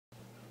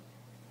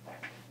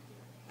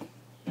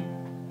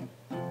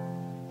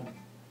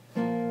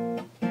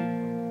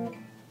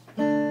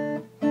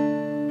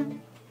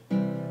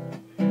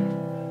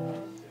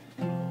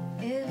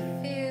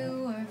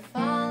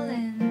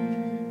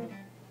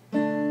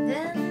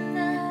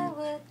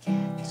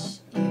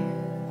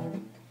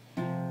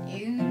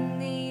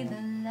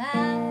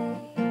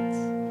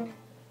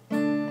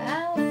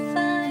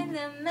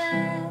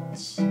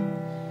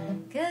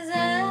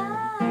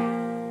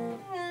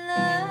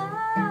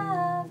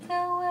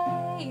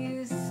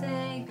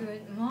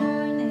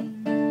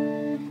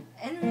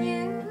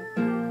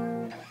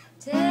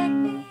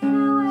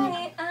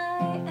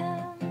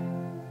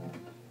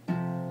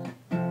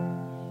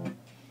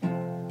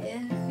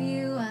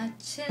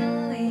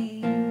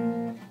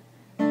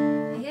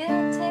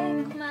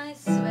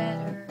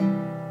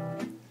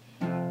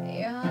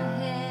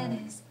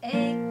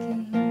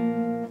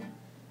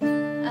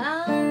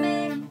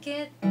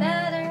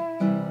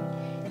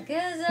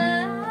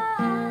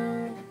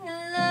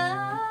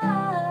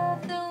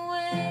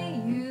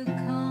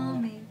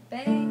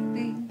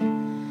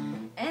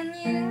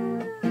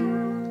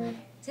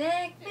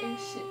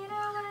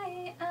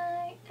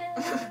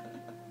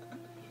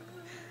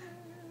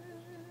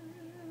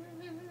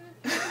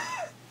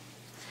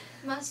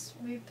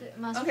Must replay.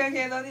 Must.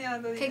 Okay, don't need.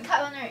 Okay,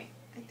 cut one right.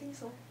 I think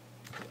so.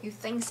 You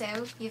think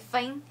so? You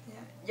think?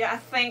 Yeah, I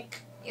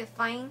think. You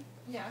think?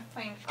 Yeah, I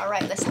think.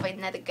 Alright, let's have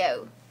another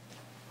go.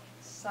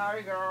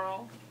 Sorry,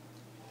 girl.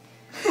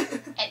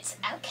 It's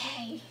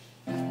okay.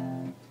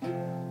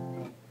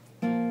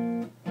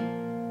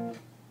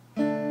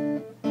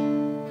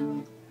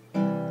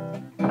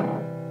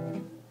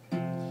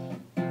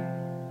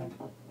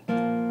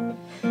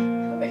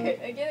 Wait,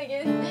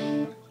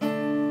 again.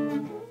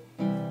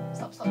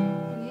 Stop.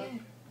 Yeah.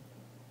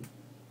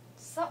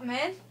 Stop,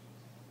 man.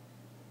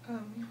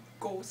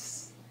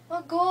 Ghosts.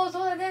 What goals?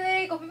 What are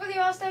they? Got people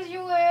downstairs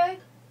you eh?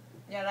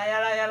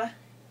 Yeah.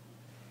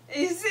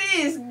 You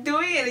see, it's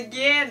doing it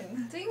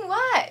again. Doing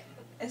what?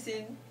 As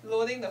in,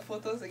 loading the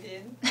photos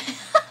again.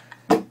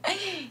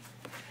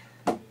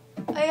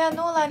 Aiya,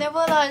 no lah,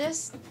 never lah,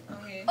 just...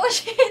 Okay. Oh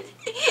shit!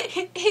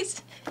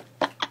 It's...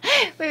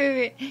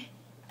 wait.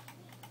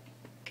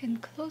 Can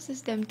close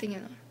this damn thing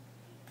or not?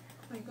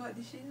 Oh my god,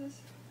 did she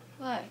just...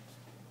 What?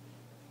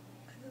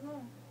 I don't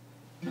know.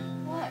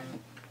 What?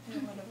 Yeah,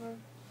 whatever.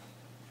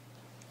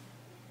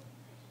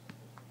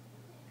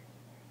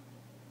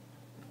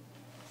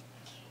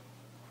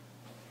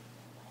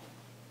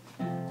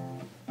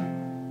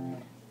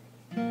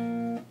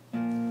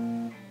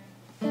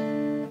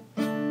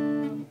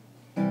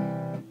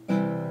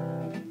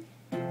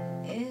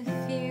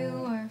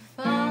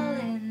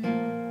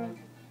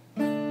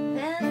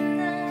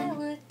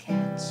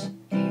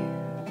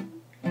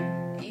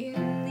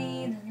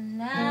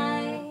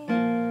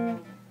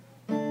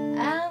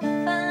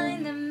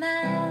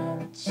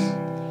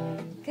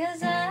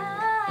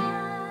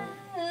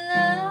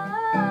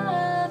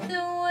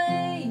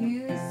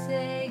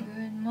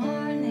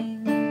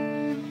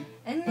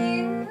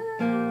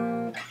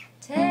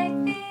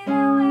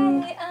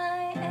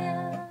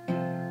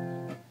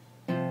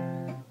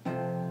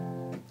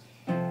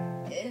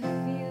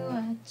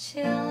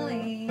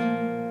 Chilly.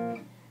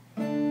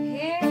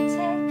 Here,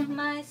 take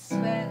my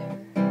sweater.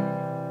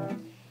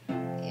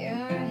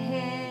 Your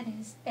head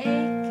is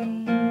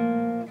aching.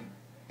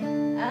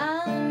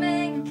 I'll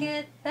make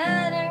it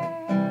better.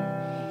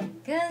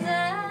 'Cause I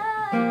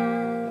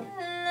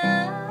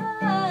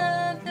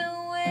love the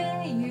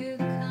way you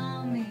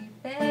call me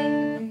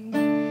baby.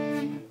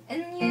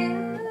 And you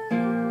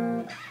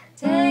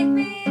take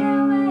me the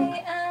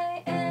way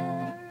I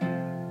am.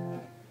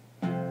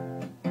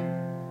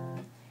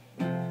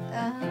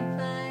 I'll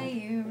buy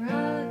you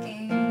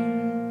rocking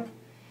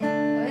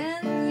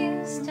when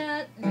you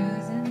start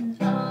losing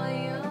all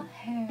your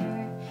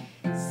hair.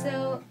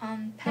 So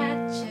on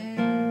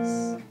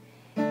patches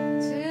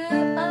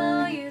to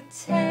all you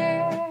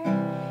tear.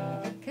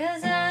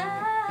 'Cause I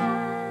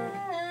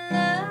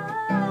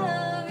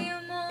love you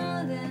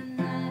more than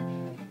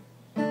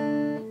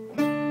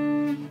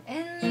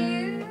and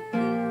you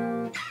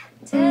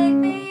take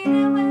me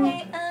the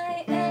way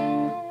I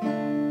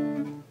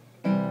am.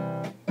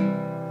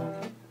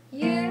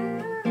 You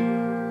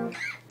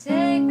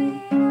take me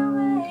the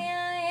way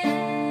I am,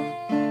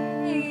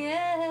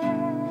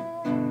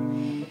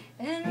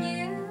 and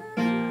you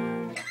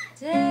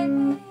take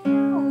me the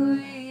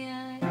way I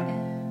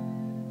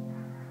am.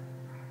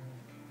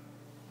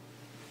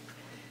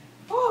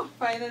 Oh,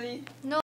 finally. No.